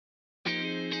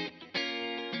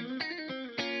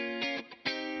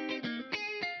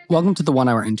Welcome to the 1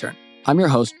 Hour Intern. I'm your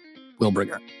host, Will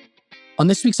Brigger. On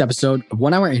this week's episode of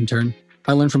 1 Hour Intern,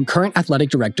 I learned from current athletic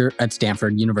director at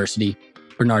Stanford University,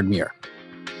 Bernard Muir.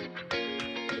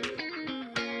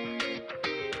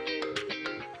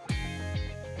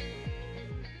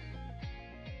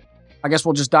 I guess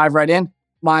we'll just dive right in.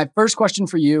 My first question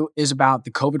for you is about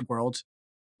the COVID world.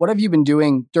 What have you been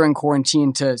doing during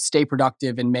quarantine to stay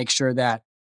productive and make sure that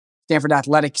Stanford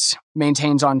Athletics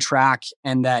maintains on track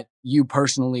and that you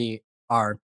personally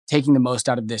are taking the most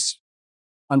out of this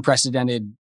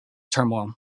unprecedented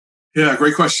turmoil? Yeah,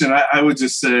 great question. I would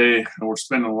just say we're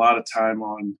spending a lot of time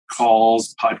on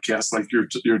calls, podcasts like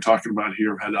you're talking about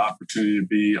here. I've had the opportunity to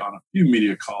be on a few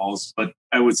media calls, but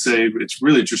I would say it's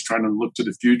really just trying to look to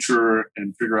the future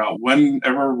and figure out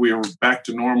whenever we are back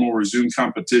to normal, resume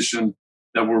competition,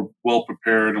 that we're well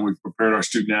prepared and we've prepared our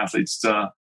student athletes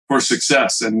for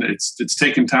success. And it's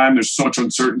taken time. There's so much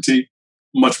uncertainty,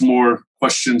 much more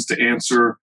questions to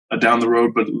answer down the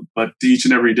road, but each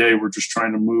and every day we're just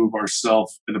trying to move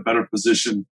ourselves in a better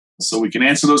position so we can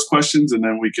answer those questions and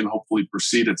then we can hopefully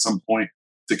proceed at some point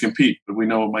to compete. But we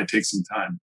know it might take some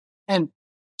time. And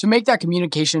to make that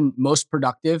communication most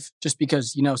productive, just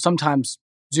because, sometimes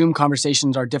Zoom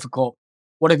conversations are difficult,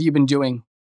 what have you been doing?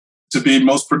 To be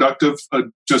most productive,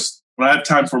 just when I have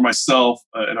time for myself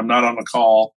and I'm not on a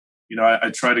call,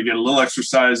 I try to get a little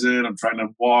exercise in. I'm trying to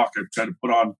walk. I try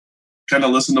to kind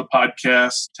of listen to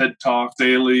podcasts, TED Talk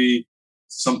daily,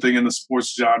 something in the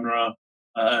sports genre.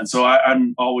 And so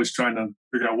I'm always trying to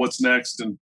figure out what's next.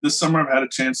 And this summer I've had a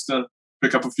chance to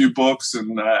pick up a few books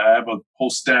and I have a whole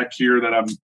stack here that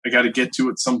I got to get to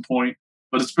at some point.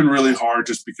 But it's been really hard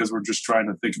just because we're just trying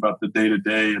to think about the day to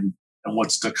day and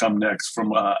what's to come next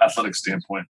from an athletic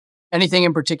standpoint. Anything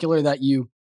in particular that you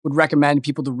would recommend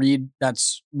people to read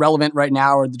that's relevant right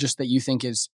now or just that you think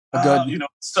is a good?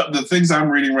 The things I'm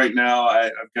reading right now,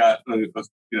 I've got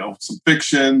some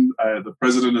fiction. The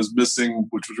President is Missing,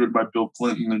 which was written by Bill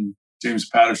Clinton and James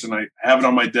Patterson. I have it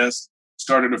on my desk.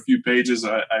 Started a few pages.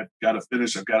 I've got to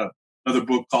finish. I've got another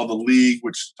book called The League,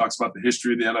 which talks about the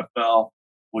history of the NFL,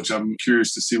 which I'm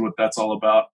curious to see what that's all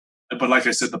about. But like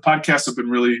I said, the podcasts have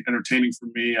been really entertaining for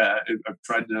me. I've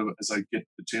tried to, as I get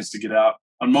the chance to get out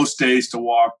on most days to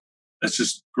walk, it's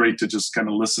just great to just kind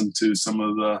of listen to some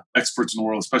of the experts in the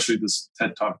world, especially this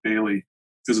TED Talk Daily,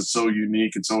 because it's so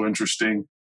unique and so interesting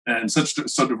and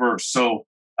so diverse. So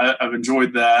I've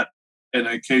enjoyed that. And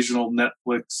occasional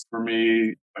Netflix for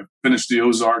me. I finished The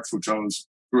Ozarks, which I was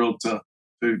thrilled to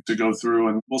go through,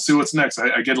 and we'll see what's next.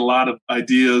 I get a lot of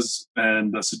ideas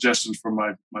and suggestions from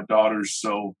my daughters,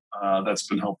 so that's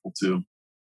been helpful too.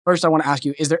 First, I want to ask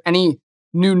you, is there any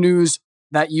new news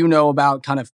that you know about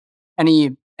kind of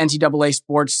any NCAA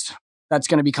sports that's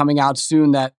going to be coming out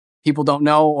soon that people don't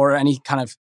know, or any kind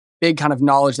of big kind of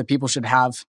knowledge that people should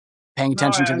have paying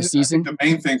attention to the season? I think the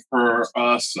main thing for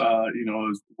us,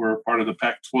 is we're part of the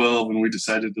Pac-12 and we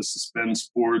decided to suspend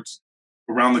sports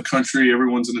around the country.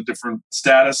 Everyone's in a different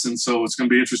status. And so it's going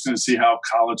to be interesting to see how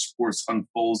college sports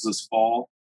unfolds this fall.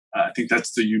 I think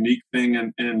that's the unique thing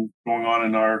in going on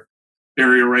in our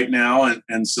area right now.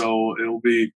 And so it'll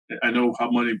be, I know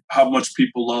how much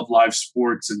people love live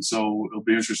sports. And so it'll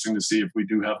be interesting to see if we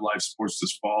do have live sports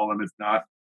this fall. And if not,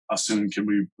 how soon can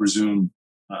we resume?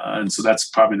 And so that's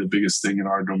probably the biggest thing in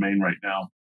our domain right now.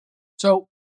 So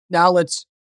now let's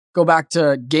go back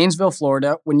to Gainesville,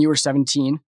 Florida, when you were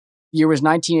 17. The year was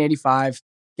 1985.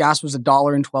 Gas was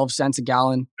 $1.12 a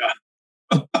gallon.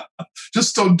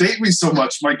 Just don't date me so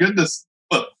much. My goodness.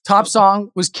 Top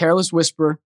song was Careless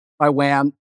Whisper by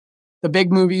Wham. The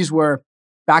big movies were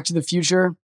Back to the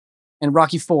Future and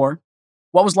Rocky IV.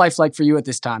 What was life like for you at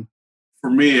this time? For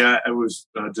me, I was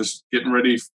just getting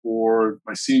ready for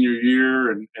my senior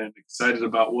year and excited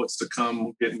about what's to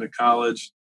come, getting to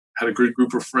college. Had a great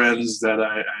group of friends that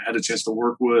I had a chance to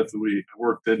work with. I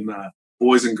worked in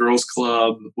Boys and Girls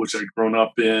Club, which I'd grown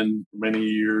up in for many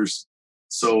years.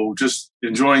 So just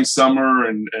enjoying summer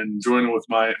and enjoying it with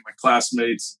my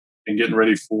classmates and getting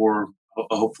ready for,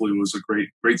 hopefully it was a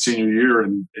great senior year,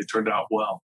 and it turned out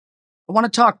well. I want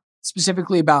to talk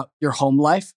specifically about your home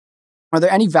life. Are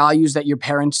there any values that your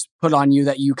parents put on you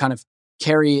that you kind of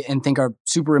carry and think are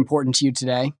super important to you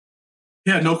today?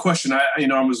 Yeah, no question. I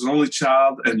was an only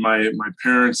child, and my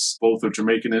parents both are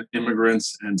Jamaican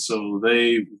immigrants, and so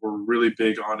they were really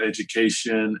big on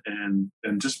education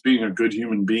and just being a good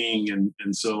human being,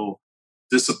 and so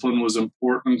discipline was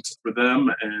important for them,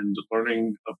 and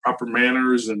learning proper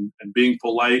manners and being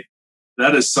polite.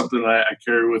 That is something that I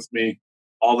carry with me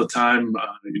all the time.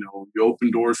 You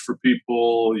open doors for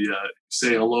people, you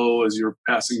say hello as you're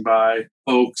passing by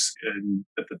folks. And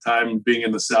at the time, being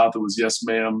in the South, it was yes,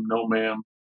 ma'am, no, ma'am.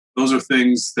 those are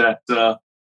things that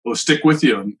will stick with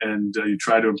you, and you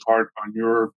try to impart on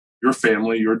your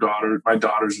family, your daughter, my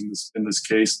daughters in this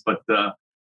case, but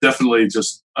definitely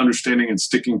just understanding and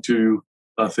sticking to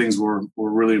things were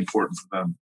really important for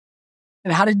them.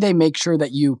 And how did they make sure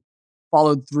that you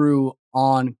followed through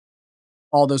on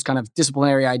all those kind of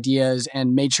disciplinary ideas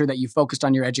and made sure that you focused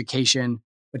on your education,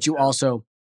 but you Yeah. also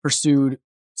pursued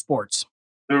sports?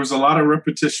 There was a lot of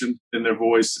repetition in their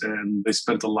voice, and they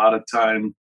spent a lot of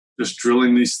time just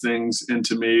drilling these things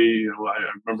into me. I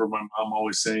remember my mom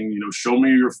always saying, show me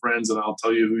your friends and I'll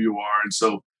tell you who you are. And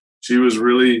so she was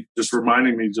really just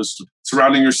reminding me, just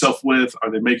surrounding yourself with, are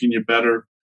they making you better?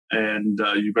 And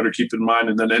you better keep in mind.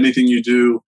 And then anything you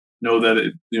do, know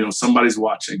that somebody's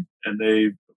watching, and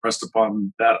they pressed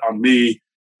upon that on me,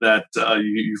 that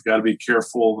you've got to be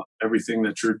careful. Everything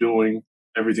that you're doing,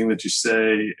 everything that you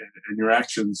say, and your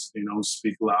actions,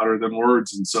 speak louder than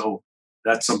words. And so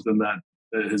that's something that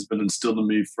has been instilled in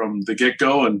me from the get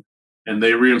go, and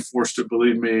they reinforced it.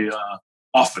 Believe me,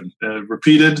 often,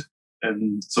 repeated,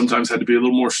 and sometimes had to be a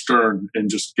little more stern in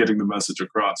just getting the message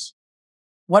across.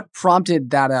 What prompted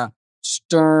that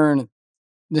stern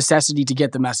necessity to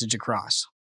get the message across?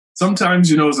 Sometimes,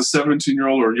 as a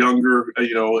 17-year-old or younger,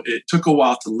 it took a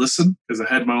while to listen because I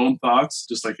had my own thoughts,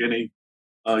 just like any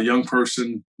young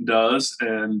person does.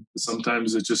 And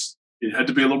sometimes it had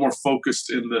to be a little more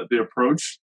focused in the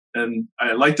approach. And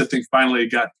I like to think finally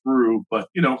it got through, but,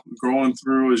 growing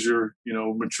through as you're,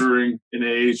 maturing in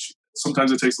age,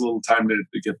 sometimes it takes a little time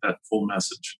to get that full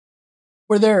message.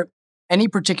 Were there any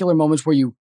particular moments where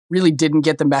you really didn't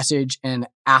get the message, and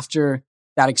after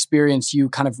that experience, you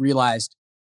kind of realized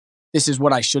this is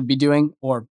what I should be doing,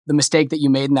 or the mistake that you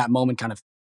made in that moment kind of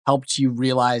helped you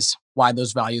realize why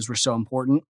those values were so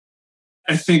important?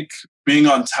 I think being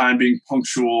on time, being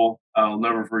punctual, I'll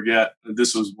never forget.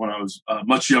 This was when I was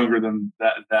much younger than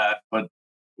that, but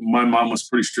my mom was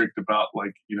pretty strict about,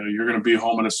 like, you're going to be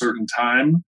home at a certain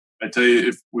time. I tell you,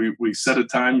 if we set a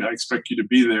time, I expect you to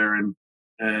be there. And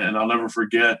I'll never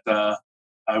forget,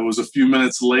 I was a few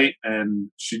minutes late,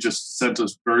 and she just sent a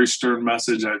very stern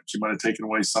message. She might have taken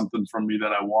away something from me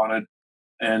that I wanted.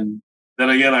 And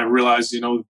then again, I realized,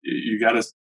 you got to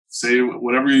say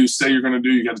whatever you say you're going to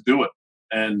do, you got to do it.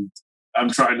 And I'm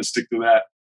trying to stick to that.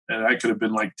 And I could have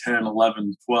been like 10,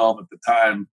 11, 12 at the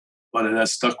time, but it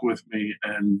has stuck with me,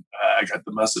 and I got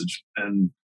the message.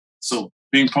 And so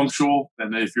being punctual,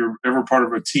 and if you're ever part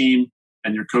of a team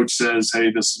and your coach says,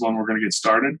 hey, this is when we're going to get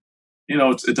started,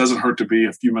 it doesn't hurt to be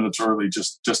a few minutes early,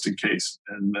 just in case.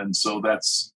 And so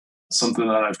that's something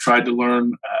that I've tried to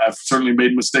learn. I've certainly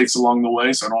made mistakes along the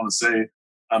way, so I don't want to say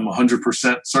I'm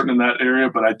 100% certain in that area,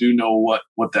 but I do know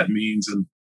what that means and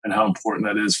how important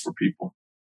that is for people.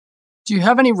 Do you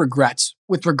have any regrets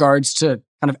with regards to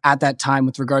kind of at that time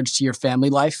with regards to your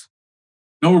family life?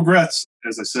 No regrets.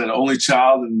 As I said, only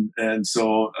child. And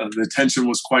so the attention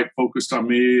was quite focused on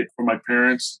me from my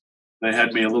parents. They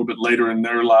had me a little bit later in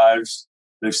their lives.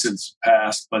 They've since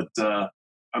passed, but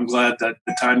I'm glad that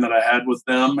the time that I had with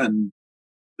them, and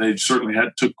they certainly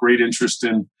took great interest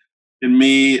in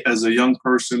me as a young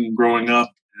person growing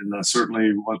up. And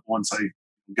certainly once I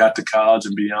got to college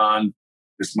and beyond,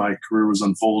 as my career was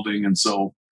unfolding. And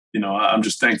so, I'm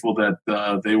just thankful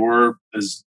that they were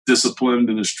as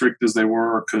disciplined and as strict as they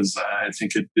were, because I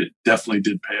think it definitely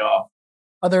did pay off.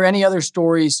 Are there any other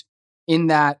stories in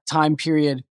that time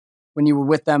period when you were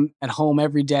with them at home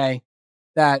every day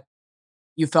that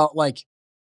you felt like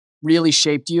really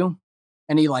shaped you?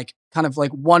 Any like kind of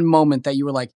like one moment that you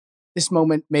were like, this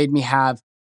moment made me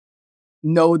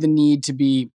know the need to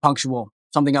be punctual,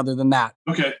 something other than that?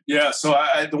 Okay. Yeah. So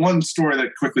the one story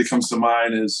that quickly comes to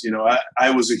mind is,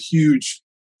 I was a huge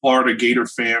Florida Gator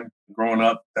fan growing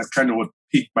up. That's kind of what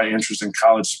piqued my interest in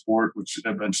college sport, which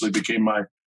eventually became my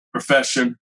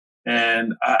profession.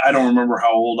 And I don't remember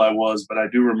how old I was, but I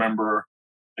do remember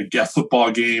a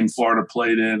football game Florida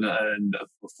played in. And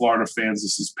for Florida fans,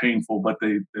 this is painful, but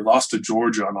they lost to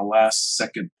Georgia on a last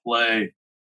second play.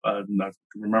 And I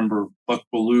can remember Buck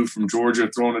Bellew from Georgia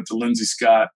throwing it to Lindsey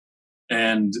Scott.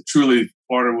 And truly,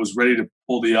 Florida was ready to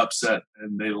pull the upset,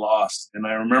 and they lost. And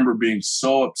I remember being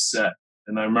so upset.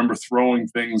 And I remember throwing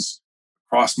things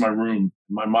across my room.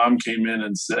 My mom came in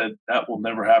and said, that will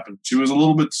never happen. She was a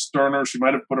little bit sterner. She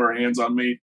might have put her hands on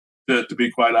me, to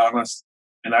be quite honest.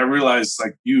 And I realized,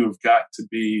 like, you have got to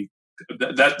be,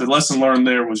 that the lesson learned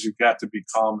there was you've got to be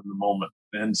calm in the moment.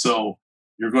 And so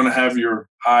you're going to have your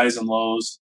highs and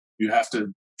lows. You have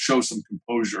to show some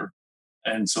composure.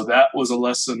 And so that was a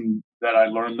lesson that I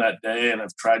learned that day, and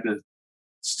I've tried to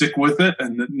stick with it.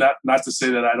 And not to say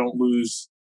that I don't lose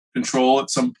control at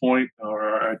some point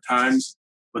or at times,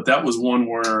 But that was one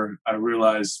where I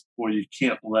realized, boy, you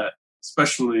can't let,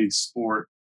 especially sport,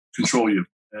 control you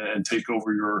and take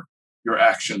over your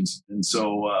actions. And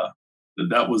so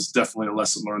that was definitely a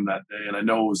lesson learned that day. And I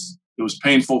know it was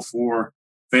painful for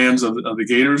fans of the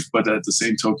Gators, but at the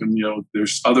same token,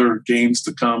 there's other games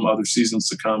to come, other seasons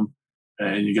to come,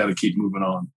 and you got to keep moving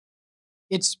on.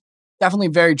 It's definitely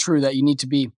very true that you need to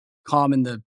be calm in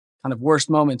the kind of worst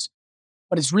moments,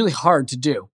 but it's really hard to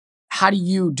do. How do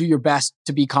you do your best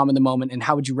to be calm in the moment, and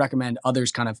how would you recommend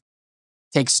others kind of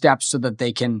take steps so that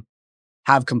they can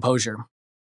have composure?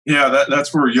 Yeah,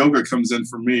 that's where yoga comes in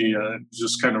for me. It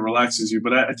just kind of relaxes you.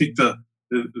 But I think the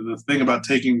thing about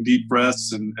taking deep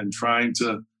breaths and trying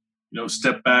to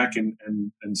step back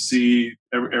and see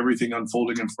everything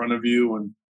unfolding in front of you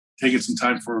and taking some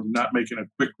time for not making a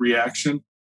quick reaction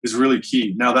is really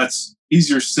key. Now that's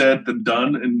easier said than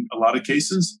done in a lot of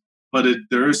cases, but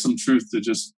there is some truth to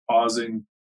just pausing,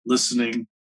 listening,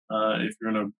 if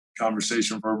you're in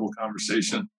a verbal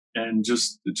conversation, and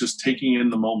just taking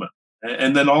in the moment.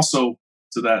 And then also,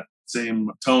 to that same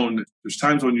tone, there's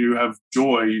times when you have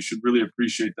joy, you should really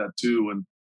appreciate that too and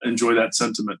enjoy that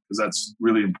sentiment, because that's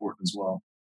really important as well.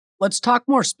 Let's talk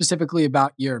more specifically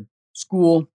about your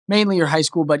school, mainly your high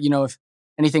school, but if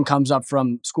anything comes up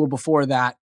from school before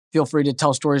that, feel free to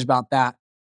tell stories about that.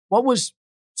 What was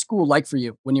school like for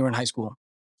you when you were in high school?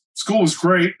 School was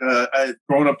great. I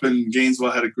growing up in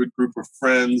Gainesville, I had a good group of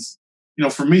friends.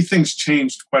 For me, things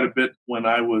changed quite a bit when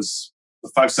I was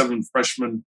a 5'7"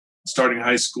 freshman starting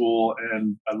high school,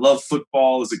 and I loved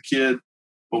football as a kid.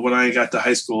 But when I got to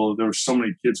high school, there were so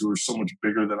many kids who were so much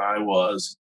bigger than I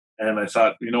was. And I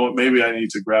thought, you know what, maybe I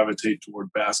need to gravitate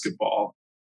toward basketball.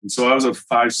 And so I was a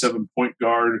 5'7" point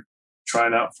guard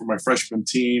trying out for my freshman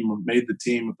team, made the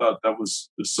team. I thought that was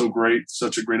so great,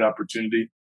 such a great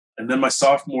opportunity. And then my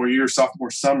sophomore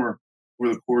summer,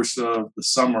 over the course of the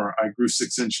summer, I grew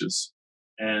 6 inches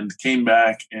and came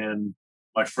back, and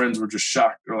my friends were just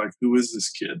shocked. They're like, who is this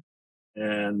kid?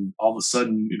 And all of a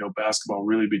sudden, basketball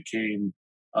really became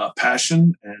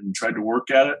passion, and tried to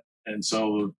work at it. And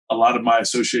so a lot of my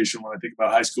association when I think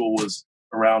about high school was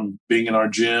around being in our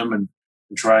gym and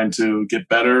trying to get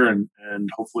better and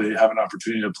hopefully have an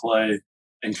opportunity to play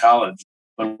in college.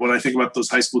 But when I think about those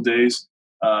high school days,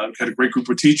 had a great group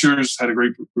of teachers, had a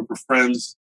great group of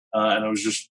friends, and I was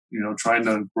just, trying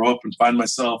to grow up and find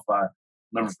myself. I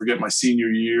never forget my senior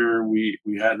year. We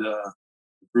had a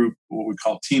group, what we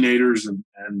call teenagers, and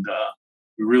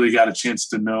we really got a chance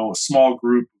to know a small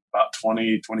group, about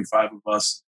 20, 25 of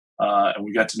us, and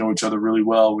we got to know each other really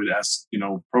well. We'd ask,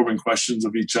 probing questions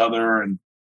of each other and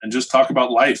just talk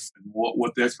about life and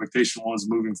what the expectation was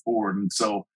moving forward. And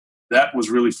so that was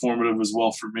really formative as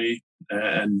well for me.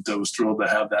 And I was thrilled to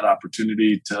have that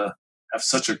opportunity to have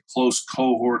such a close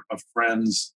cohort of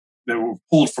friends that were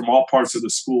pulled from all parts of the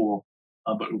school,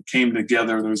 but who came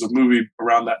together. There was a movie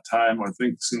around that time, I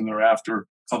think soon thereafter,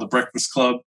 called The Breakfast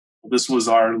Club. This was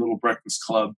our little breakfast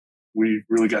club. We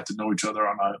really got to know each other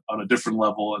on a different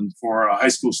level. And for a high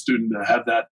school student to have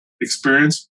that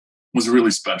experience was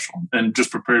really special and just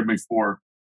prepared me for,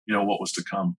 what was to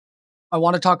come. I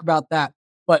want to talk about that,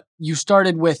 but you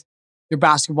started with your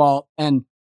basketball and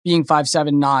being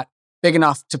 5'7", not big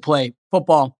enough to play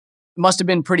football. It must have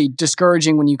been pretty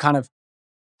discouraging when you kind of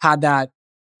had that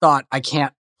thought, I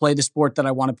can't play the sport that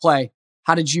I want to play.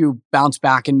 How did you bounce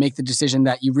back and make the decision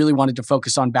that you really wanted to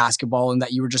focus on basketball and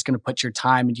that you were just going to put your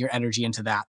time and your energy into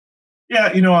that? Yeah,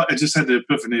 I just had the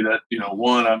epiphany that,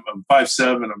 one, I'm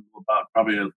 5'7", I'm about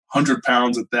probably 100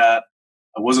 pounds at that.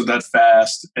 I wasn't that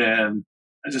fast. And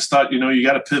I just thought, you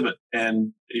got to pivot.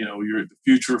 And, the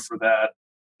future for that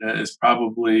is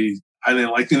probably highly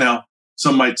unlikely. Now,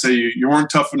 some might say you weren't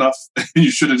tough enough.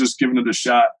 You should have just given it a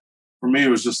shot. For me, it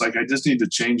was just like, I just need to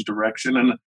change direction.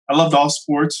 And I loved all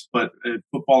sports, but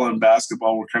football and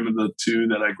basketball were kind of the two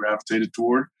that I gravitated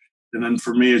toward. And then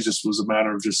for me, it just was a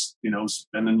matter of just,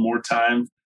 spending more time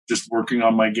just working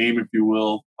on my game, if you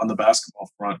will, on the basketball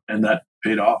front. And that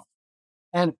paid off.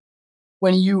 And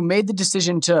when you made the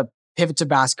decision to pivot to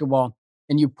basketball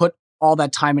and you put all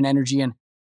that time and energy in,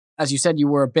 as you said, you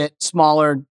were a bit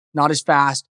smaller, not as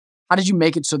fast. How did you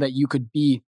make it so that you could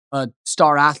be a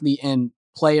star athlete and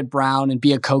play at Brown and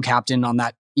be a co-captain on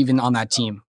that, even on that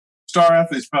team? Star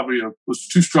athletes probably was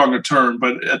too strong a term,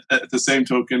 but at the same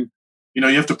token, you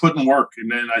have to put in work.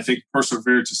 And then I think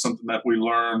perseverance is something that we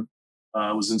learn,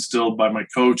 was instilled by my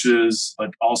coaches,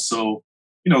 but also,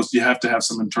 you have to have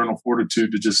some internal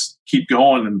fortitude to just keep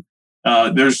going.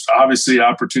 And there's obviously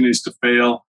opportunities to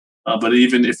fail, but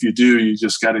even if you do, you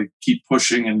just got to keep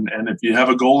pushing. And if you have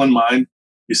a goal in mind,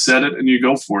 you set it and you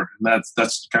go for it. And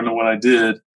that's kind of what I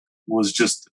did, was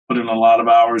just put in a lot of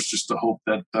hours just to hope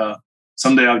that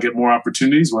someday I'll get more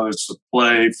opportunities, whether it's to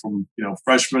play from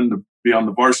freshman to be on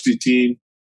the varsity team,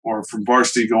 or from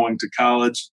varsity going to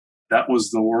college. That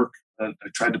was the work that I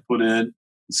tried to put in and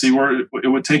see where it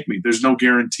would take me. There's no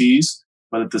guarantees,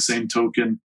 but at the same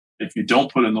token, if you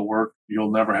don't put in the work,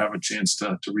 you'll never have a chance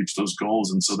to reach those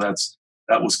goals. And so that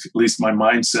was at least my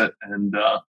mindset, and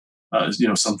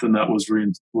something that was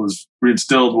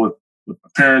reinstilled with my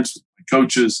parents, my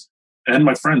coaches, and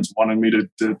my friends wanting me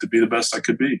to be the best I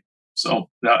could be. So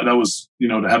that was,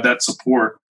 to have that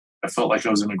support, I felt like I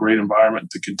was in a great environment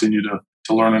to continue to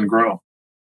learn and grow.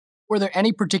 Were there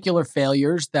any particular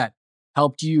failures that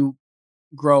helped you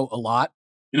grow a lot?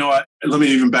 Let me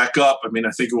even back up. I mean,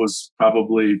 I think it was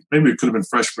maybe it could have been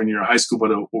freshman year of high school,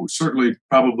 but it was certainly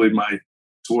probably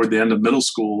toward the end of middle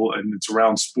school, and it's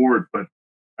around sport. But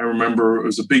I remember it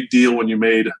was a big deal when you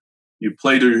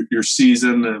played your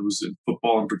season, and it was in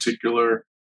football in particular,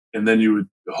 and then you would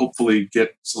hopefully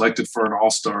get selected for an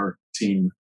all-star team.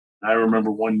 And I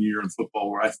remember one year in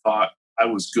football where I thought I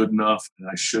was good enough and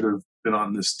I should have been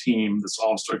on this team, this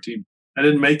all-star team. I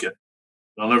didn't make it.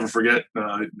 I'll never forget,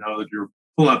 now that you're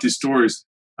pulling out these stories,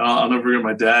 I'll never forget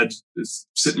my dad just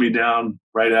sitting me down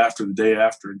right after, the day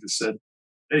after, and just said,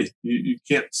 "Hey, you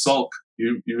can't sulk.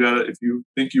 You gotta, if you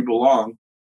think you belong,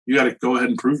 you gotta go ahead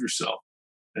and prove yourself,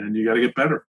 and you gotta get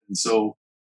better." And so,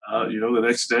 the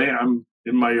next day I'm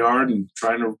in my yard and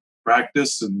trying to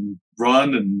practice and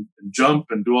run and jump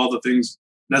and do all the things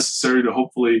necessary to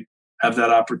hopefully have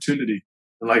that opportunity.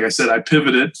 And like I said, I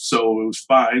pivoted, so it was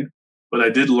fine. But I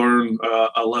did learn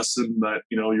a lesson that,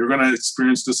 you're going to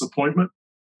experience disappointment,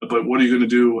 but what are you going to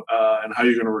do and how are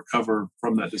you going to recover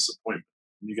from that disappointment?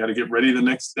 And you got to get ready the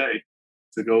next day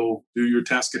to go do your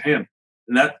task at hand.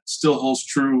 And that still holds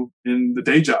true in the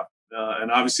day job.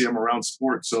 And obviously I'm around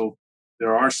sports, so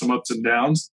there are some ups and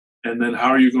downs. And then how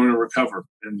are you going to recover?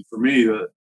 And for me,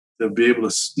 to be able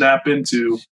to snap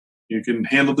into, you can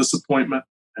handle disappointment,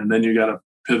 and then you got to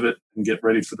pivot and get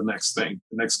ready for the next thing,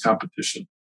 the next competition.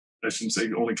 I shouldn't say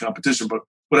only competition, but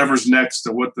whatever's next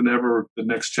and whatever the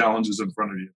next challenge is in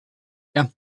front of you. Yeah.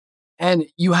 And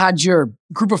you had your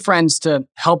group of friends to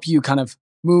help you kind of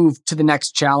move to the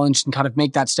next challenge and kind of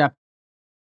make that step.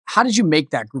 How did you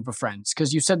make that group of friends?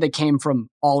 Because you said they came from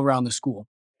all around the school.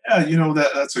 Yeah,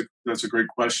 that's a great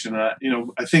question.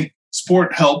 I think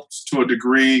sport helps to a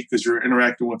degree because you're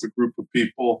interacting with a group of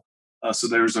people. So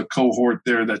there's a cohort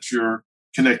there that you're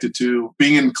connected to.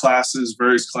 Being in classes,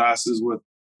 various classes with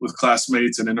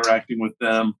classmates and interacting with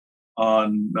them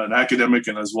on an academic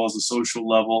and as well as a social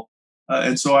level.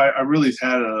 And so I really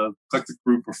had a eclectic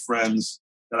group of friends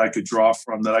that I could draw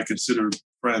from, that I considered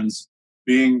friends.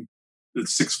 Being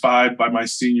 6'5" by my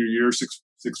senior year,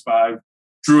 6'5",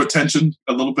 drew attention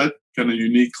a little bit, kind of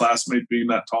unique classmate being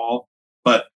that tall.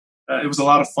 But it was a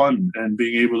lot of fun, and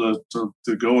being able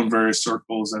to go in various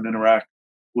circles and interact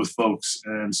with folks.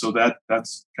 And so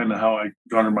that's kind of how I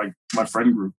garnered my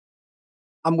friend group.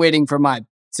 I'm waiting for my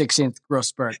 16th growth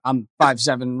spurt. I'm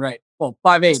 5'7", right? Well,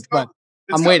 5'8", but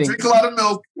I'm waiting. Drink a lot of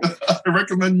milk. I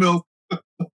recommend milk.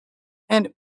 And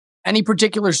any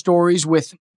particular stories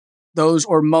with those,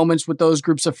 or moments with those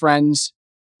groups of friends,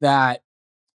 that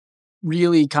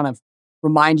really kind of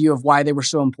remind you of why they were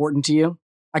so important to you?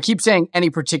 I keep saying any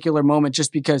particular moment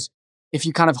just because if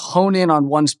you kind of hone in on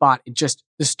one spot,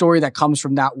 the story that comes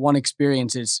from that one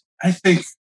experience is... I think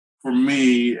for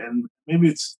me, and maybe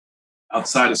it's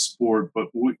outside of sport, but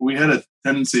we had a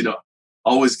tendency to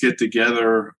always get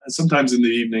together, sometimes in the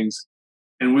evenings,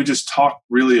 and we just talk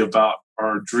really about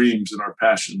our dreams and our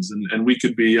passions. And we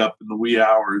could be up in the wee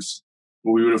hours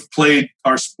where we would have played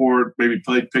our sport, maybe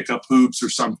played pickup hoops or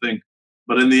something.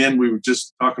 But in the end, we would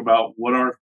just talk about what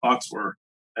our thoughts were.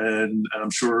 And I'm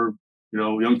sure,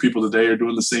 young people today are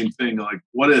doing the same thing. Like,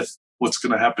 what's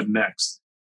going to happen next?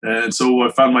 And so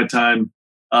I found my time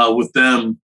with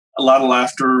them. A lot of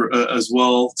laughter as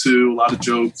well, too. A lot of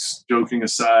joking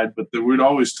aside. But we'd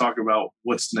always talk about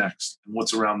what's next and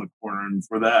what's around the corner. And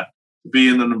for that, to be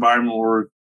in an environment where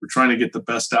we're trying to get the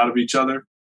best out of each other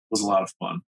was a lot of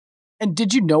fun. And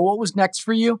did you know what was next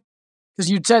for you? Because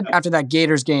you'd said after that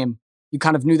Gators game, you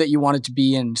kind of knew that you wanted to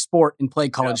be in sport and play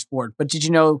college sport. But did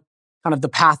you know kind of the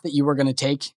path that you were going to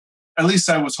take? At least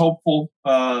I was hopeful,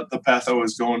 the path I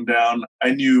was going down.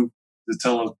 I knew, to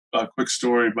tell a quick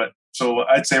story, but so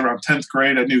I'd say around 10th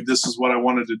grade, I knew this is what I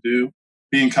wanted to do,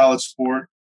 be in college sport.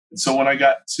 And so when I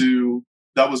got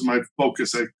that was my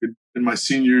focus. In my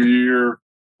senior year,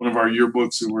 one of our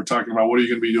yearbooks, we were talking about what are you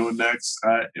going to be doing next?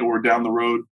 We're down the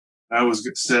road. I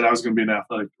said I was going to be an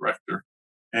athletic director.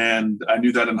 And I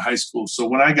knew that in high school. So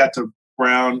when I got to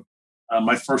Brown,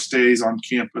 My first days on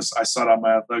campus, I sought out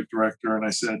my athletic director and I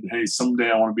said, "Hey, someday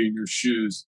I want to be in your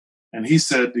shoes." And he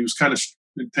said he was kind of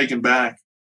taken back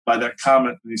by that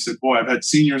comment. And he said, "Boy, I've had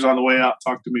seniors on the way out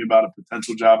talk to me about a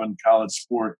potential job in college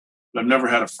sport, but I've never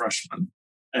had a freshman,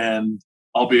 and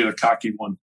albeit a cocky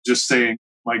one, just saying,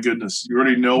 my goodness, you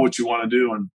already know what you want to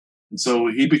do." And so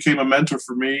he became a mentor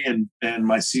for me. And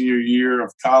my senior year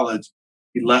of college,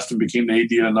 he left and became the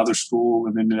AD at another school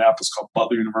in Indianapolis called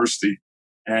Butler University.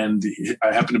 And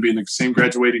I happened to be in the same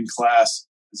graduating class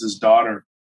as his daughter.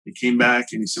 He came back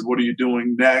and he said, "What are you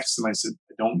doing next?" And I said,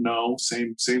 "I don't know."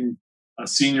 Same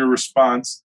senior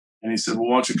response. And he said, "Well,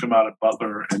 why don't you come out at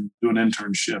Butler and do an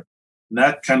internship?" And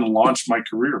that kind of launched my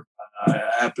career. I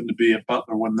happened to be at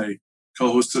Butler when they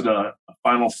co-hosted a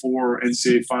Final Four,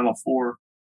 NCAA Final Four.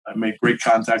 I made great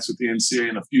contacts with the NCAA,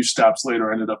 and a few stops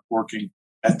later, I ended up working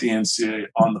at the NCAA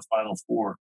on the Final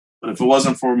Four. But if it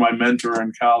wasn't for my mentor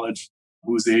in college,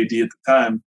 who was the AD at the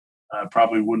time, I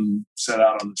probably wouldn't set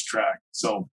out on this track.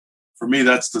 So for me,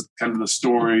 that's the kind of the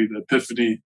story, the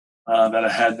epiphany that I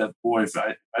had. That, boy, if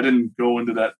I didn't go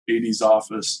into that AD's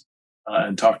office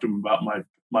and talk to him about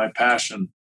my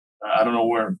passion, I don't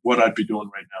know what I'd be doing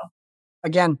right now.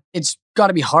 Again, it's got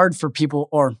to be hard for people,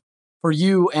 or for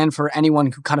you and for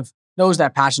anyone who kind of knows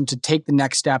that passion, to take the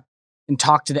next step and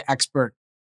talk to the expert.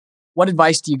 What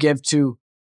advice do you give to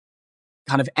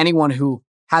kind of anyone who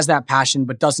has that passion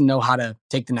but doesn't know how to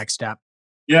take the next step?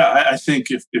 Yeah, I think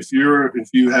if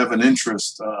you have an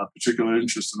interest, particular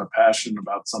interest and a passion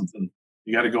about something,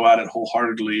 you got to go at it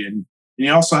wholeheartedly, and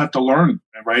you also have to learn,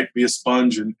 right? Be a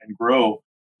sponge and grow.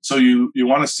 So you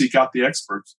want to seek out the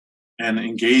experts and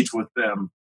engage with them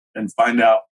and find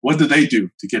out, what did they do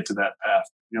to get to that path?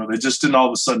 They just didn't all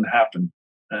of a sudden happen.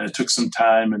 It took some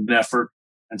time and effort,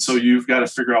 and so you've got to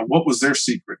figure out what was their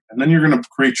secret, and then you're going to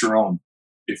create your own.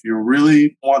 If you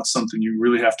really want something, you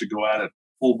really have to go at it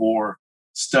full bore.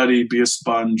 Study, be a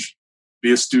sponge,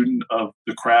 be a student of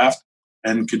the craft,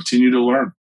 and continue to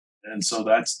learn. And so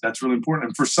that's really important.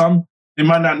 And for some, they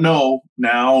might not know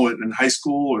now in high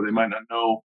school, or they might not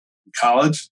know in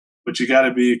college, but you got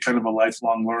to be kind of a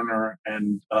lifelong learner.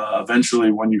 And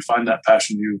eventually, when you find that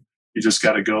passion, you just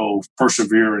got to go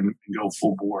persevere and go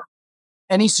full bore.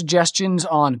 Any suggestions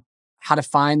on how to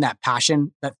find that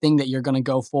passion, that thing that you're going to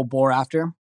go full bore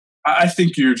after? I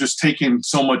think you're just taking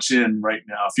so much in right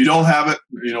now. If you don't have it,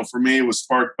 for me, it was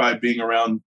sparked by being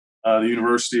around the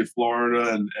University of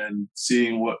Florida and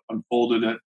seeing what unfolded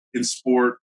in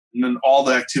sport, and then all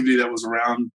the activity that was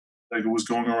around, like it was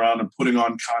going around and putting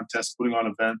on contests, putting on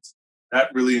events. That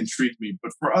really intrigued me.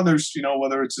 But for others,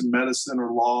 whether it's in medicine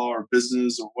or law or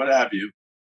business or what have you,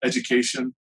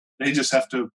 education, they just have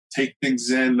to take things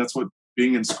in. That's what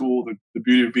being in school, the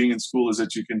beauty of being in school is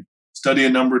that you can study a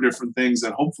number of different things,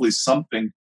 that hopefully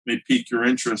something may pique your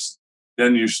interest.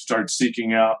 Then you start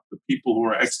seeking out the people who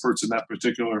are experts in that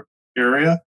particular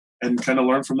area and kind of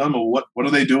learn from them. What do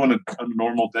they do on a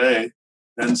normal day?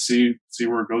 Then see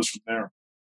where it goes from there.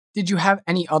 Did you have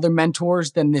any other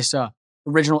mentors than this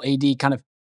original AD kind of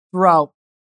throughout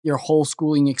your whole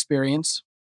schooling experience?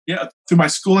 Yeah, through my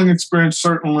schooling experience,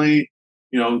 certainly,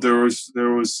 there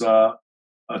was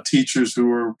teachers who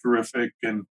were terrific,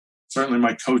 and certainly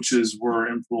my coaches were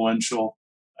influential.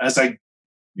 As I,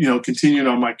 continued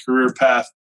on my career path,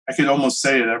 I could almost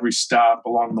say at every stop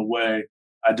along the way,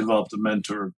 I developed a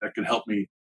mentor that could help me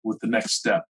with the next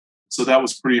step. So that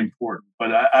was pretty important.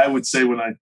 But I would say when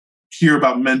I hear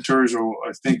about mentors, or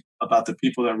I think about the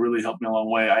people that really helped me along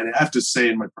the way, I'd have to say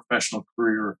in my professional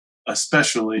career,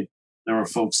 especially, there were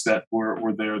folks that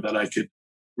were there that I could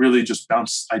really just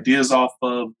bounce ideas off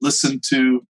of, listen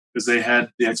to, because they had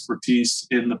the expertise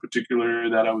in the particular area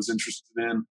that I was interested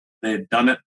in. They had done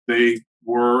it. They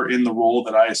were in the role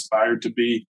that I aspired to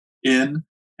be in.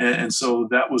 And so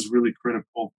that was really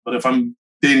critical. But if I'm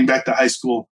dating back to high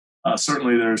school,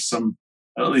 certainly there's some,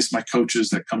 at least my coaches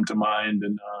that come to mind,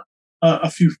 and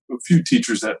a few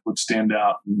teachers that would stand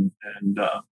out and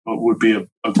would be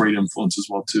a great influence as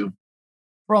well too.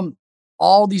 From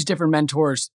all these different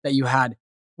mentors that you had,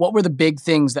 what were the big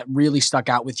things that really stuck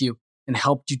out with you and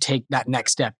helped you take that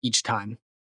next step each time?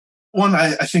 One,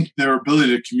 I think their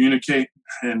ability to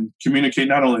communicate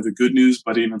not only the good news,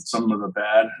 but even some of the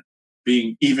bad,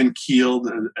 being even keeled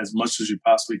as much as you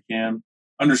possibly can,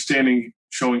 understanding,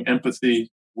 showing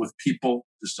empathy with people,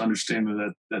 just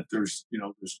understanding that there's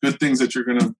good things that you're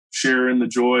going to share in the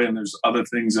joy, and there's other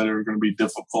things that are going to be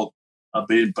difficult, but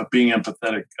being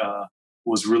empathetic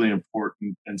was really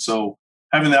important. And so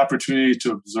having the opportunity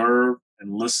to observe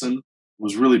and listen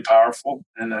was really powerful.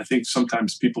 And I think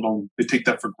sometimes people they take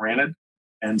that for granted.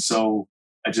 And so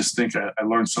I just think I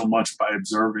learned so much by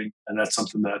observing, and that's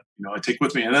something that I take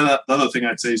with me. And then the other thing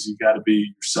I'd say is you got to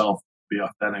be yourself, be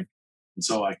authentic. And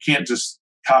so I can't just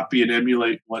copy and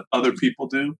emulate what other people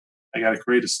do. I got to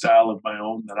create a style of my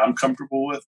own that I'm comfortable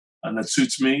with and that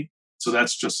suits me. So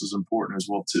that's just as important as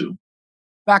well too.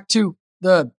 Back to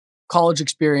the college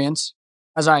experience,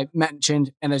 as I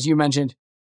mentioned, and as you mentioned,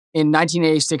 in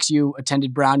 1986, you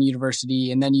attended Brown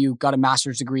University, and then you got a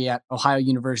master's degree at Ohio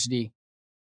University.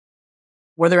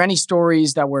 Were there any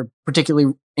stories that were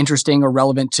particularly interesting or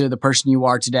relevant to the person you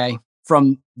are today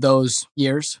from those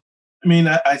years? I mean,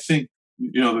 I think,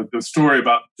 the story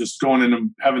about just going in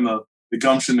and having the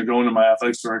gumption to go into my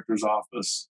athletics director's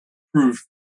office proved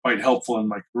quite helpful in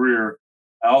my career.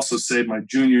 I also say my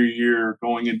junior year,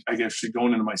 going into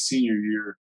my senior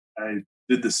year, I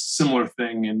did this similar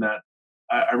thing in that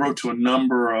I wrote to a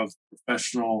number of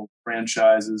professional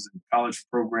franchises and college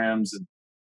programs and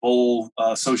bowl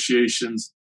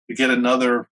associations to get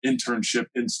another internship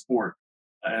in sport.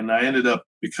 And I ended up,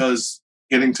 because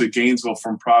getting to Gainesville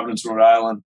from Providence, Rhode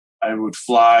Island, I would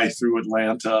fly through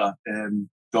Atlanta and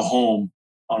go home.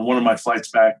 On one of my flights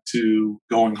back to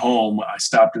going home, I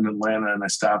stopped in Atlanta and I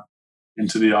stopped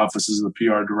into the offices of the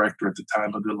PR director at the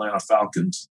time of the Atlanta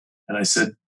Falcons. And I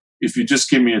said, if you just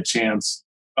give me a chance,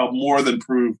 I'll more than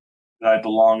prove that I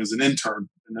belong as an intern.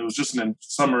 And it was just a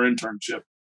summer internship,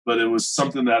 but it was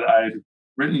something that I'd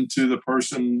written to the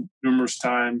person numerous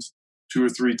times, 2 or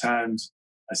 3 times.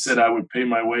 I said I would pay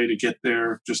my way to get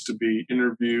there just to be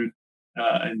interviewed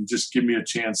and just give me a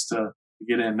chance to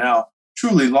get in. Now,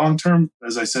 truly long term,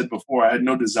 as I said before, I had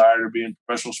no desire to be in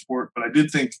professional sport, but I did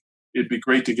think it'd be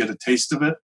great to get a taste of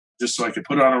it just so I could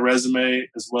put it on a resume,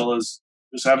 as well as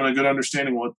just having a good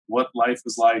understanding what life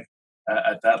is like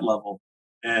at that level.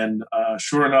 And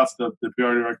sure enough, the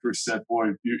PR director said, boy,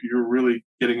 you're really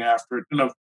getting after it in a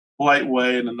polite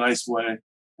way, in a nice way.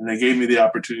 And they gave me the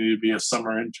opportunity to be a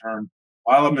summer intern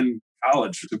while I'm in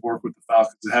college to work with the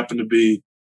Falcons. It happened to be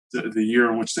the year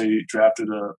in which they drafted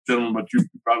a gentleman, but you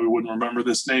probably wouldn't remember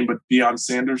this name, but Deion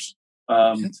Sanders.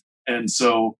 And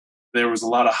so there was a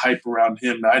lot of hype around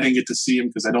him. Now, I didn't get to see him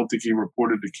because I don't think he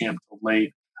reported to camp till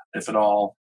late, if at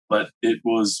all. But it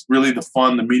was really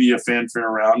the media fanfare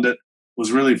around it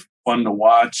was really fun to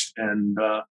watch, and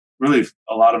really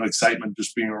a lot of excitement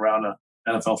just being around an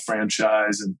NFL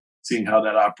franchise and seeing how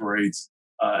that operates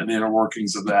and the inner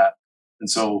workings of that. And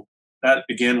so that,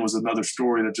 again, was another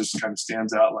story that just kind of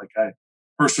stands out. Like, I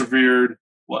persevered.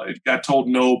 Well, it got told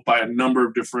no by a number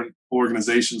of different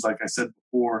organizations, like I said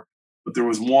before, but there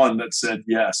was one that said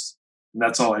yes, and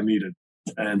that's all I needed.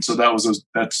 And so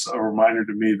that's a reminder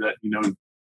to me that,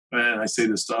 and I say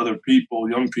this to other people,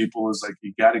 young people, is like,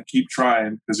 you got to keep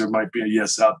trying because there might be a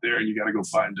yes out there and you got to go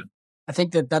find it. I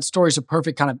think that story is a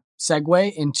perfect kind of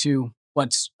segue into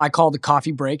what I call the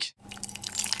coffee break.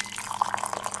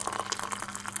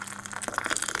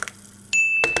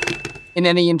 In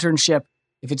any internship,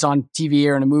 if it's on TV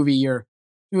or in a movie, you're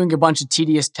doing a bunch of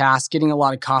tedious tasks, getting a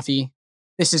lot of coffee.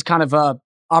 This is kind of a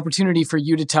opportunity for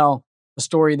you to tell a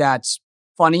story that's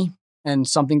funny and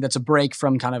something that's a break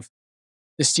from kind of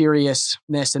the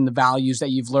seriousness and the values that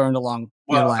you've learned along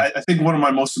your life. I think one of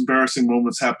my most embarrassing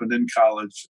moments happened in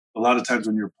college. A lot of times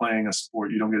when you're playing a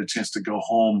sport, you don't get a chance to go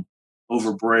home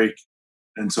over break.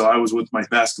 And so I was with my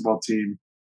basketball team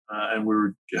and we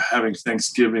were having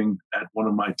Thanksgiving at one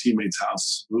of my teammates'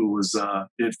 house, who was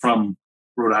from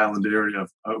Rhode Island area,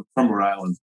 from Rhode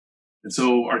Island. And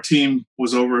so our team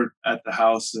was over at the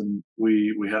house and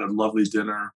we had a lovely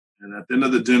dinner. And at the end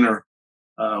of the dinner,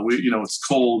 it's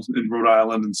cold in Rhode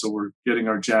Island. And so we're getting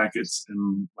our jackets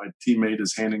and my teammate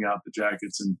is handing out the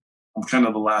jackets and I'm kind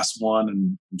of the last one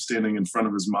and I'm standing in front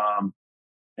of his mom.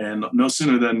 And no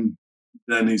sooner than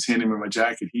he's handing me my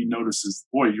jacket, he notices,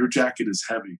 boy, your jacket is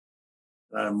heavy.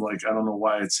 And I'm like, I don't know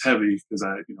why it's heavy because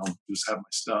I, just have my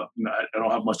stuff. I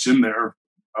don't have much in there,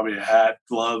 probably a hat,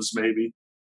 gloves, maybe.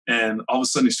 And all of a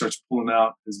sudden he starts pulling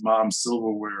out his mom's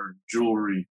silverware,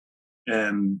 jewelry,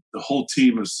 and the whole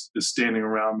team is standing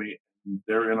around me and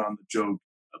they're in on the joke,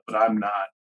 but I'm not.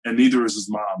 And neither is his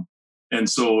mom. And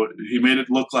so he made it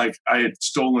look like I had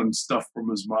stolen stuff from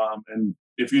his mom. And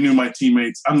if you knew my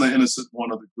teammates, I'm the innocent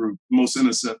one of the group, most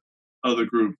innocent of the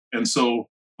group. And so...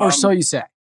 Or so you say.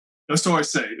 That's what I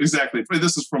say. Exactly.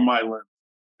 This is from my lens.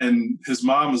 And his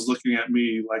mom is looking at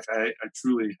me like I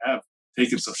truly have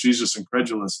taken stuff. She's just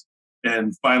incredulous.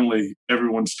 And finally,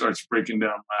 everyone starts breaking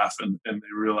down laughing and they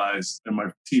realize, and my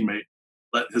teammate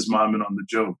let his mom in on the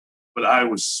joke. But I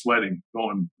was sweating,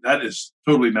 going, that is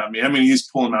totally not me. I mean, he's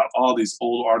pulling out all these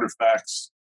old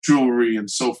artifacts, jewelry and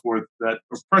so forth that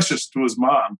are precious to his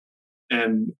mom.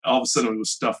 And all of a sudden it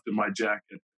was stuffed in my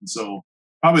jacket. And so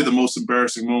probably the most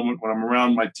embarrassing moment when I'm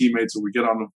around my teammates or we get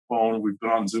on the phone, we've been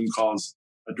on Zoom calls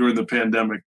during the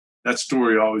pandemic. That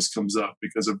story always comes up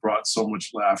because it brought so much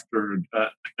laughter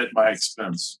at my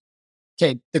expense.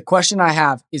 Okay, the question I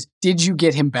have is, did you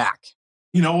get him back?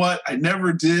 You know what? I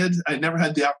never did. I never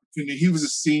had the opportunity. He was a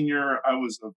senior. I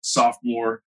was a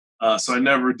sophomore. So I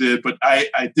never did. But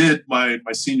I did. My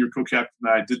senior co-captain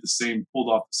and I did pulled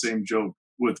off the same joke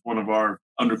with one of our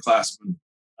underclassmen.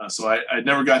 So I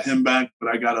never got him back, but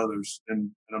I got others.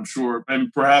 And I'm sure,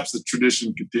 and perhaps the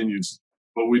tradition continues,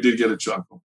 but we did get a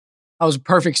chuckle. That was a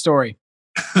perfect story.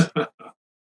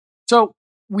 So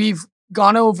we've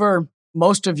gone over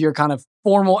most of your kind of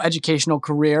formal educational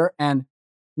career, and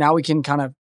now we can kind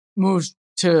of move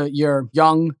to your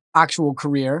young actual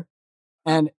career.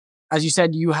 And as you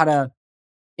said, you had a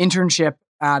internship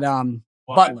at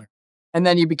Butler, and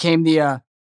then you became the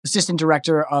assistant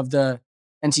director of the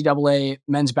NCAA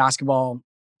men's basketball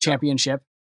championship.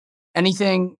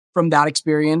 Anything from that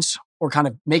experience or kind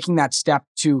of making that step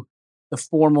to the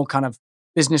formal kind of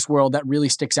business world that really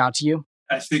sticks out to you?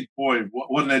 I think, boy,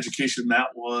 what an education that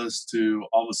was to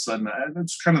all of a sudden.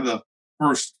 That's kind of the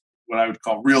first, what I would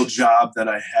call real job that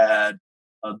I had.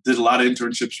 Did a lot of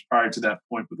internships prior to that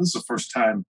point, but this is the first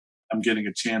time I'm getting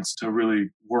a chance to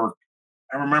really work.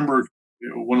 I remember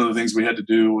one of the things we had to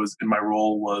do was in my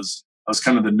role was I was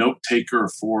kind of the note taker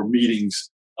for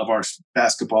meetings of our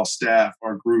basketball staff,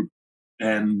 our group,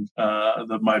 and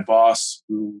my boss,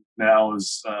 who now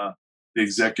is the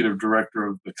executive director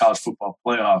of the college football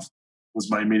playoff,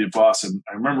 was my immediate boss. And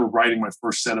I remember writing my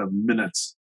first set of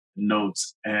minutes and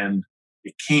notes, and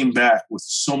it came back with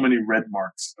so many red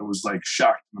marks. I was like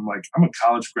shocked. I'm like, I'm a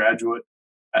college graduate.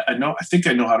 I think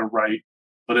I know how to write,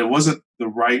 but it wasn't the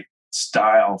right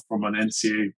style from an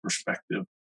NCAA perspective.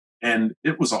 And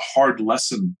it was a hard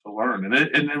lesson to learn. And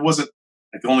it wasn't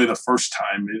like only the first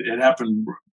time. It happened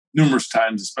numerous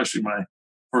times, especially my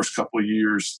first couple of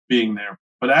years being there.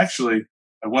 But actually,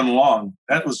 I went along.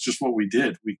 That was just what we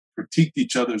did. We critiqued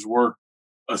each other's work,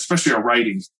 especially our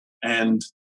writing. And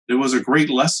it was a great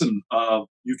lesson of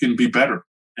you can be better,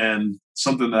 and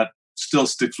something that still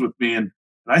sticks with me. And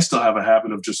I still have a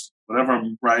habit of just whatever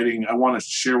I'm writing, I want to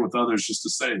share with others just to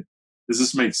say, does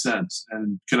this make sense?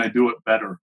 And can I do it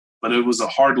better? But it was a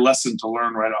hard lesson to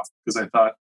learn right off because I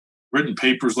thought written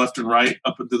papers left and right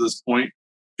up until this point,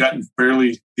 gotten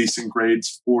fairly decent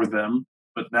grades for them.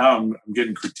 But now I'm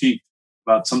getting critiqued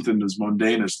about something as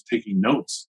mundane as taking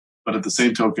notes. But at the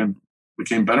same token,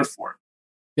 became better for it.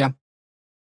 Yeah.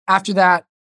 After that,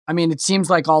 I mean, it seems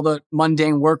like all the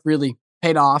mundane work really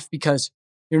paid off because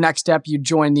your next step, you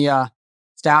joined the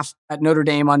staff at Notre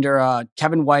Dame under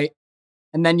Kevin White,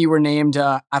 and then you were named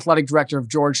athletic director of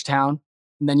Georgetown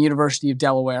and then University of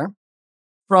Delaware.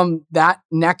 From that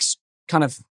next kind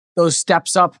of those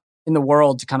steps up in the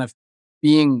world to kind of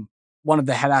being one of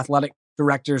the head athletic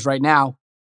directors right now,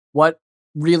 what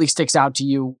really sticks out to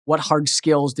you? What hard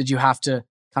skills did you have to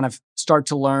kind of start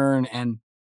to learn, and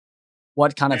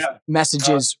what kind of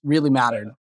messages really mattered?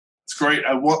 It's great.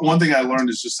 One thing I learned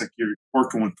is just like you're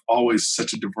working with always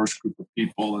such a diverse group of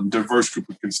people and diverse group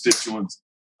of constituents,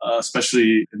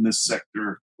 especially in this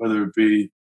sector, whether it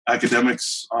be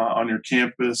academics on your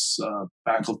campus,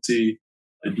 faculty,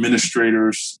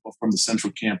 administrators from the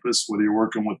central campus, whether you're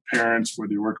working with parents,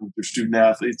 whether you're working with your student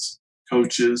athletes,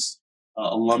 coaches,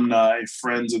 alumni,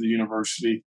 friends of the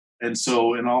university. And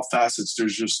so in all facets,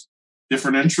 there's just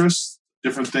different interests,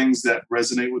 different things that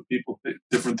resonate with people,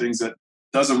 different things that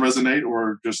doesn't resonate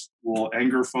or just will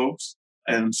anger folks.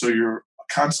 And so you're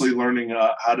constantly learning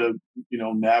how to,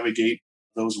 navigate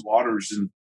those waters.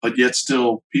 But yet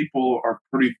still people are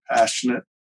pretty passionate,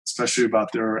 especially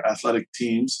about their athletic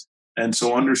teams. And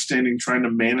so understanding, trying to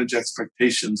manage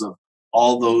expectations of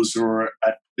all those who are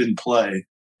in play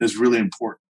is really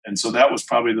important. And so that was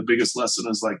probably the biggest lesson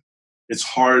is like, it's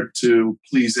hard to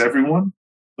please everyone,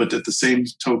 but at the same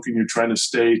token, you're trying to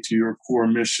stay to your core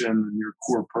mission and your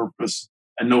core purpose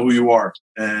and know who you are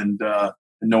and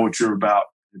know what you're about.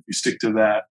 If you stick to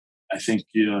that, I think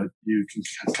you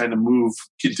can kind of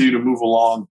continue to move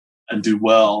along and do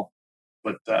well.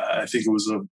 But I think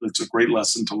it's a great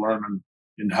lesson to learn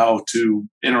in how to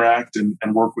interact and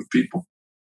work with people.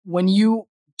 When you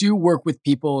do work with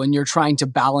people and you're trying to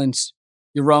balance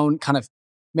your own kind of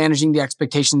managing the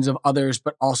expectations of others,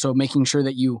 but also making sure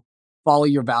that you follow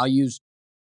your values,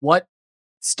 what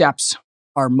steps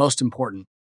are most important?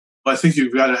 I think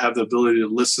you've got to have the ability to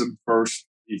listen first.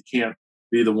 You can't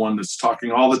be the one that's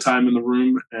talking all the time in the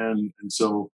room. And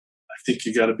so I think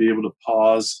you got to be able to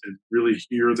pause and really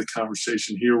hear the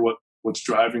conversation, hear what's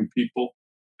driving people.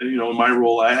 in my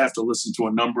role, I have to listen to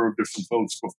a number of different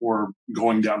folks before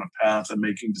going down a path and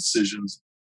making decisions.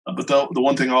 But the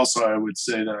one thing also I would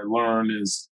say that I learned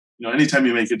is, anytime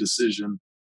you make a decision,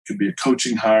 it could be a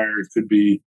coaching hire, it could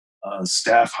be a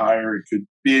staff hire, it could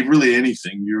be really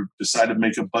anything. You decide to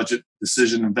make a budget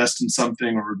decision, invest in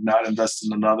something or not invest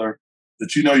in another,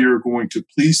 that you're going to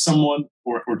please someone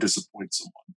or disappoint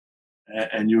someone.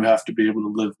 And you have to be able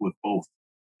to live with both.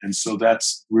 And so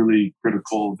that's really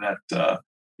critical that,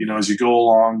 as you go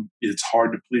along, it's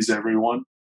hard to please everyone,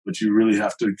 but you really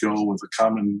have to go with a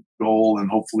common goal and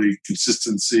hopefully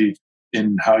consistency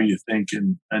in how you think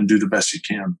and do the best you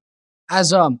can.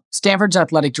 As Stanford's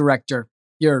athletic director,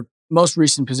 your most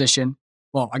recent position,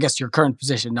 well, I guess your current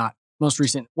position, not most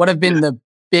recent, what have been the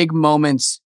big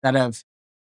moments that have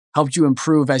helped you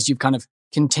improve as you've kind of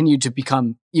continued to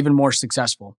become even more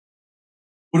successful?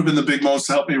 Would have been the big most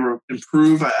to help me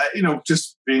improve.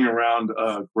 Just being around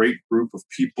a great group of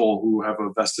people who have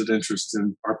a vested interest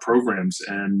in our programs,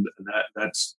 and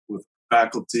that's with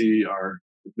faculty, our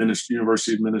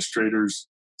university administrators,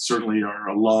 certainly our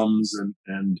alums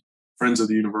and friends of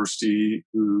the university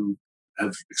who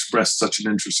have expressed such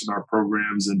an interest in our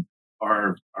programs and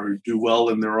are do well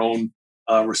in their own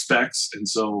respects. And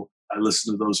so I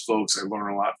listen to those folks. I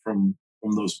learn a lot from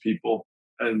those people.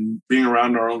 And being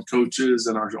around our own coaches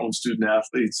and our own student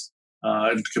athletes,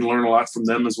 and can learn a lot from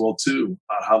them as well too,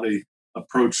 about how they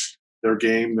approach their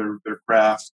game, their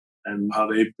craft, and how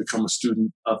they become a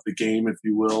student of the game, if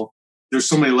you will. There's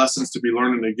so many lessons to be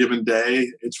learned in a given day.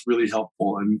 It's really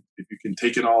helpful, and if you can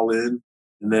take it all in,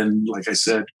 and then, like I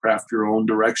said, craft your own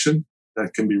direction,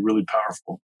 that can be really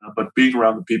powerful. But being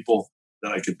around the people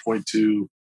that I could point to,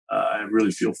 I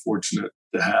really feel fortunate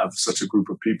to have such a group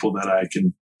of people that I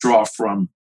can draw from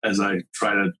as I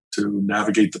try to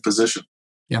navigate the position.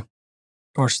 Yeah, of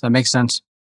course. That makes sense.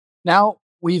 Now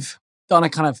we've done a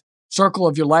kind of circle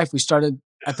of your life. We started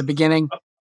at the beginning.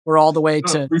 We're all the way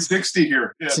to 360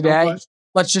 here. Yeah, today. No,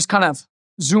 let's just kind of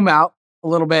zoom out a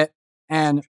little bit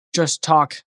and just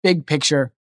talk big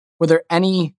picture. Were there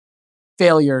any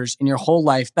failures in your whole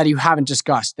life that you haven't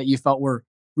discussed that you felt were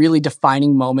really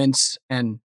defining moments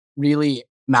and really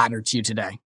mattered to you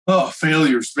today? Oh,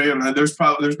 failures.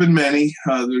 There's been many.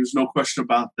 There's no question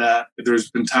about that. There's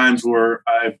been times where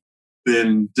I've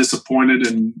been disappointed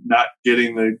in not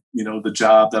getting the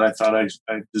job that I thought I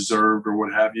deserved or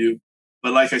what have you.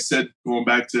 But like I said, going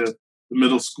back to the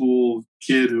middle school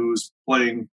kid who was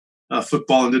playing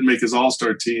football and didn't make his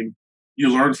all-star team, you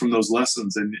learn from those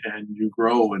lessons and you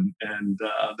grow. And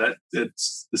that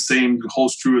it's the same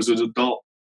holds true as an adult.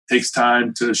 It takes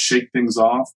time to shake things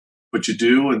off, but you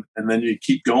do, and then you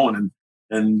keep going.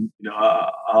 And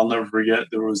I'll never forget,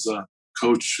 there was a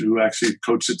coach who actually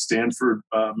coached at Stanford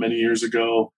many years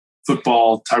ago,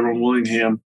 football, Tyrone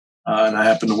Willingham, and I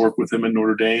happened to work with him at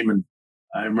Notre Dame. And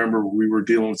I remember we were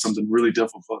dealing with something really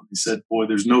difficult. He said, "Boy,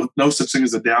 there's no such thing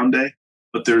as a down day,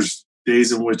 but there's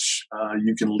days in which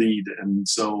you can lead." And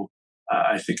so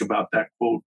I think about that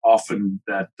quote often,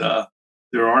 that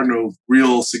there are no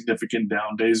real significant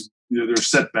down days. There's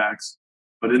setbacks,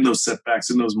 but in those setbacks,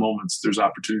 in those moments, there's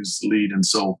opportunities to lead. And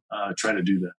so try to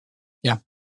do that. Yeah.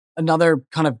 Another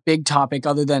kind of big topic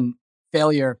other than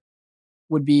failure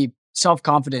would be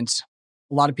self-confidence.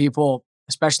 A lot of people,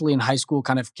 especially in high school,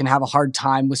 kind of can have a hard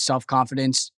time with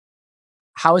self-confidence.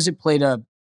 How has it played a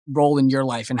role in your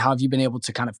life, and how have you been able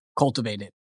to kind of cultivate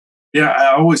it? Yeah,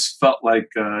 I always felt like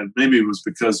maybe it was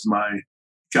because my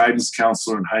guidance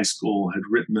counselor in high school had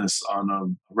written this on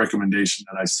a recommendation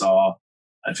that I saw.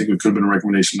 I think it could have been a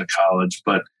recommendation to college,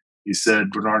 but he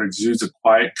said, "Bernard exudes a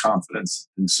quiet confidence."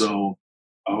 And so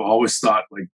I've always thought,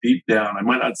 like, deep down, I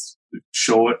might not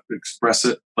show it, express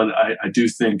it, but I do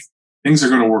think things are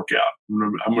going to work out.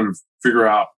 I'm going to figure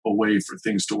out a way for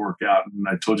things to work out. And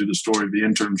I told you the story of the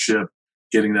internship,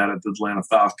 getting that at the Atlanta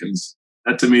Falcons.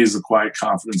 That to me is the quiet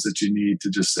confidence that you need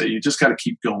to just say, you just got to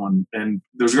keep going. And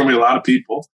there's going to be a lot of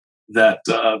people that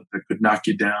could knock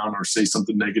you down or say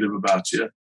something negative about you.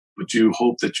 But you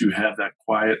hope that you have that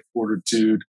quiet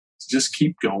fortitude to just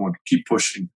keep going, keep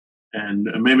pushing. And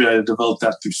maybe I developed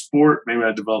that through sport. Maybe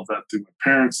I developed that through my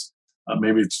parents.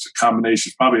 Maybe it's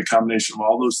probably a combination of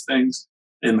all those things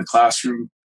in the classroom.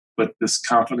 But this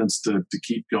confidence to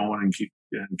keep going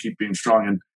and keep being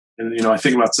strong. And I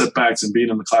think about setbacks and being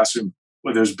in the classroom,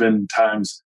 where there's been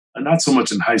times, not so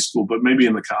much in high school, but maybe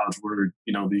in the college, where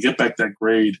you get back that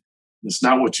grade, and it's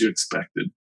not what you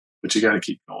expected, but you got to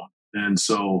keep going. And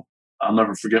so I'll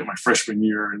never forget my freshman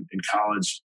year in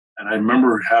college. And I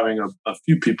remember having a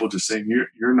few people just saying,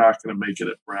 you're not going to make it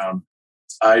at Brown.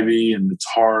 It's Ivy and it's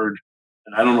hard.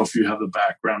 And I don't know if you have the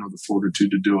background or the fortitude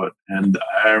to do it. And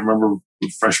I remember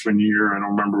freshman year. I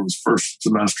don't remember it was first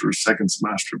semester or second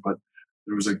semester, but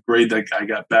there was a grade that I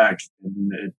got back,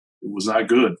 and it was not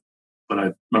good. But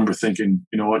I remember thinking,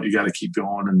 you know what, you got to keep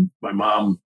going. And my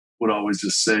mom would always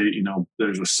just say,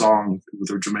 there's a song with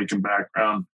her Jamaican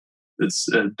background. It's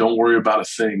Don't Worry About a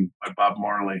Thing by Bob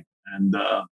Marley, and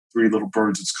Three Little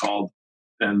Birds it's called.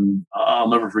 And I'll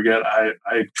never forget, I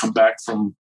had come back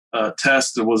from a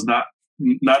test that was not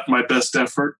my best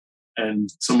effort, and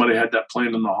somebody had that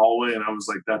playing in the hallway, and I was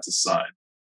like, that's a sign.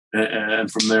 And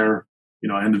from there,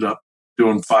 I ended up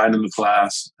doing fine in the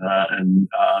class and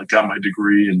got my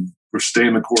degree, and we're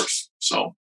staying the course.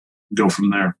 So go from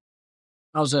there.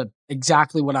 That was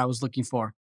exactly what I was looking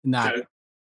for in that. Okay.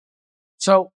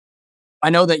 So I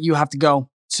know that you have to go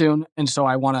soon, and so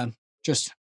I want to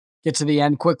just get to the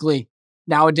end quickly.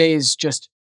 Nowadays, just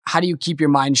how do you keep your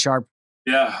mind sharp?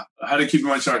 Yeah, how to keep your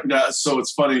mind sharp. Yeah, so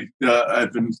it's funny.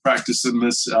 I've been practicing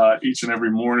this each and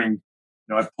every morning.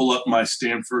 I pull up my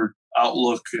Stanford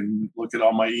Outlook and look at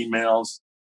all my emails.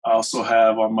 I also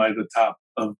have on the top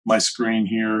of my screen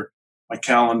here my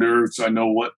calendar, so I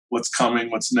know what's coming,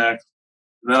 what's next.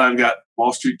 And then I've got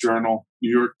Wall Street Journal,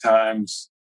 New York Times,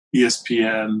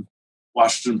 ESPN,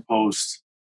 Washington Post.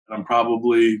 And I'm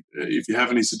probably, if you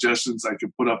have any suggestions, I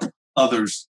could put up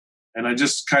others. And I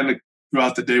just kind of,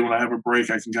 throughout the day when I have a break,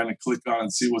 I can kind of click on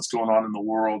and see what's going on in the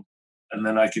world. And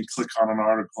then I can click on an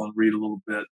article and read a little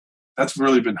bit. That's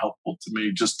really been helpful to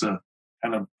me, just to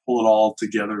kind of pull it all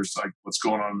together. It's like what's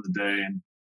going on in the day. And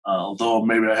although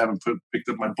maybe I haven't picked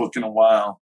up my book in a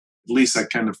while, at least I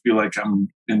kind of feel like I'm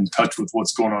in touch with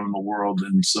what's going on in the world.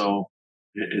 And so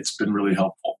it's been really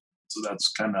helpful. So that's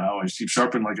kind of how I keep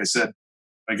sharp. And like I said,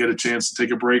 I get a chance to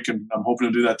take a break, and I'm hoping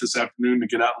to do that this afternoon, to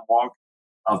get out and walk.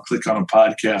 I'll click on a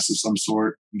podcast of some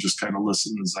sort and just kind of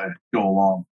listen as I go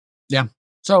along. Yeah.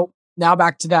 So now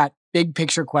back to that big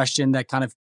picture question that kind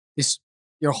of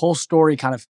your whole story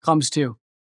kind of comes to.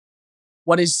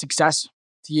 What is success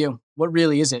to you? What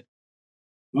really is it?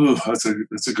 Ooh, that's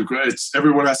a good question.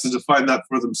 Everyone has to define that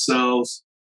for themselves.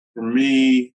 For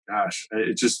me, gosh,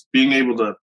 it's just being able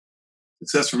to,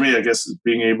 success for me, I guess, is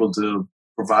being able to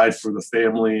provide for the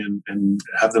family and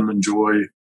have them enjoy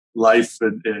life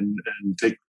and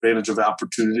take advantage of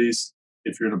opportunities.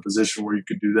 If you're in a position where you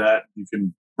could do that, you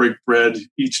can break bread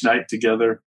each night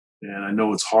together. And I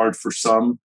know it's hard for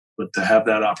some, but to have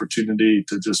that opportunity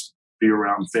to just be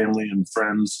around family and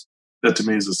friends, that to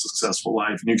me is a successful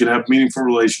life. And you can have meaningful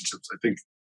relationships. I think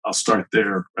I'll start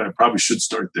there. I probably should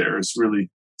start there. It's really,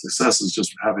 success is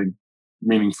just having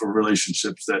meaningful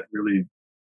relationships that really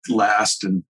last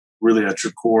and really at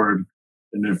your core.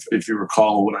 And if you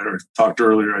recall when I talked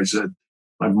earlier, I said,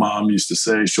 my mom used to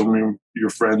say, show me your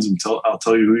friends and I'll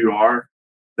tell you who you are.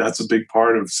 That's a big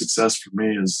part of success for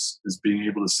me is being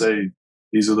able to say,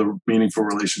 these are the meaningful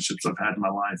relationships I've had in my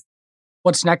life.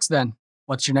 What's next then?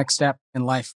 What's your next step in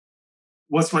life?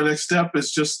 What's my next step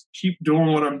is just keep doing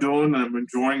what I'm doing, and I'm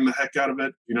enjoying the heck out of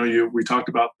it. We talked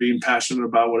about being passionate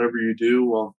about whatever you do.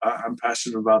 Well, I'm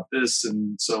passionate about this.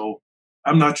 And so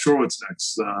I'm not sure what's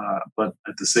next. But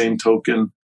at the same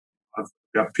token, I've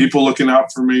got people looking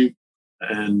out for me,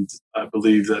 and I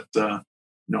believe that,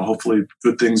 hopefully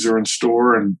good things are in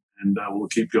store, and we'll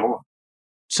keep going.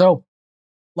 So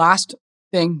last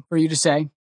thing for you to say, I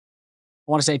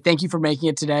want to say thank you for making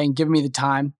it today and giving me the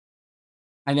time.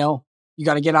 I know you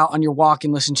got to get out on your walk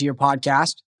and listen to your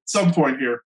podcast. At some point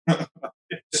here.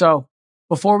 So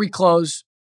before we close,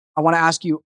 I want to ask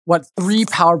you what 3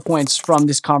 PowerPoints from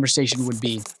this conversation would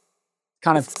be.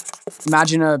 Kind of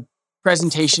imagine a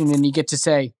presentation and you get to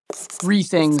say 3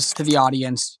 things to the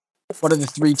audience. What are the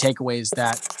 3 takeaways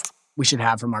that we should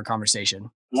have from our conversation?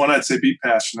 1, I'd say be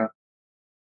passionate.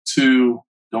 2,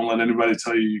 don't let anybody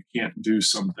tell you can't do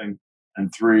something.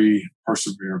 And 3,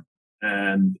 persevere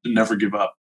and never give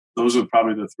up. Those are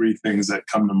probably the 3 things that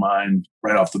come to mind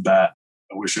right off the bat.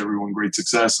 I wish everyone great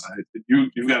success.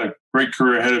 You've got a great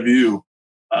career ahead of you,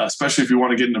 especially if you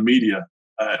want to get into media.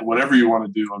 Whatever you want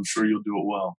to do, I'm sure you'll do it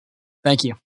well. Thank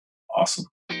you. Awesome.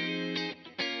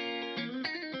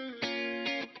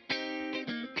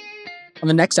 On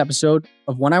the next episode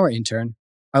of 1 Hour Intern,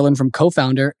 I learned from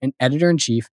co-founder and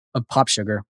editor-in-chief of Pop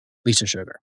Sugar, Lisa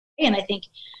Sugar. And I think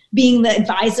being the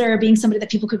advisor, being somebody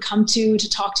that people could come to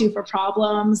talk to for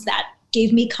problems, that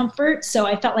gave me comfort. So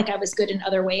I felt like I was good in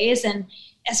other ways. And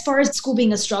as far as school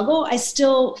being a struggle, I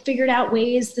still figured out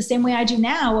ways the same way I do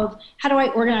now of how do I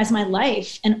organize my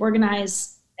life and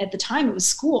organize, at the time it was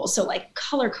school. So like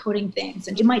color coding things.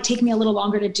 And it might take me a little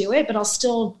longer to do it, but I'll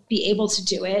still be able to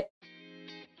do it.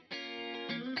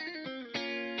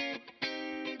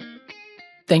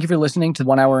 Thank you for listening to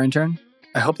 1 Hour Intern.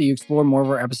 I hope that you explore more of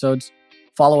our episodes.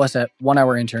 follow us at 1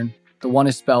 Hour Intern. The one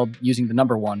is spelled using the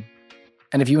number 1.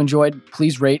 And if you enjoyed,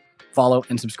 please rate, follow,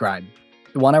 and subscribe.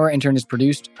 The 1 Hour Intern is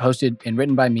produced, hosted, and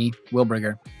written by me, Will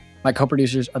Brigger. My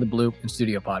co-producers are The Blue and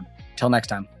Studio Pod. Till next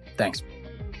time, thanks.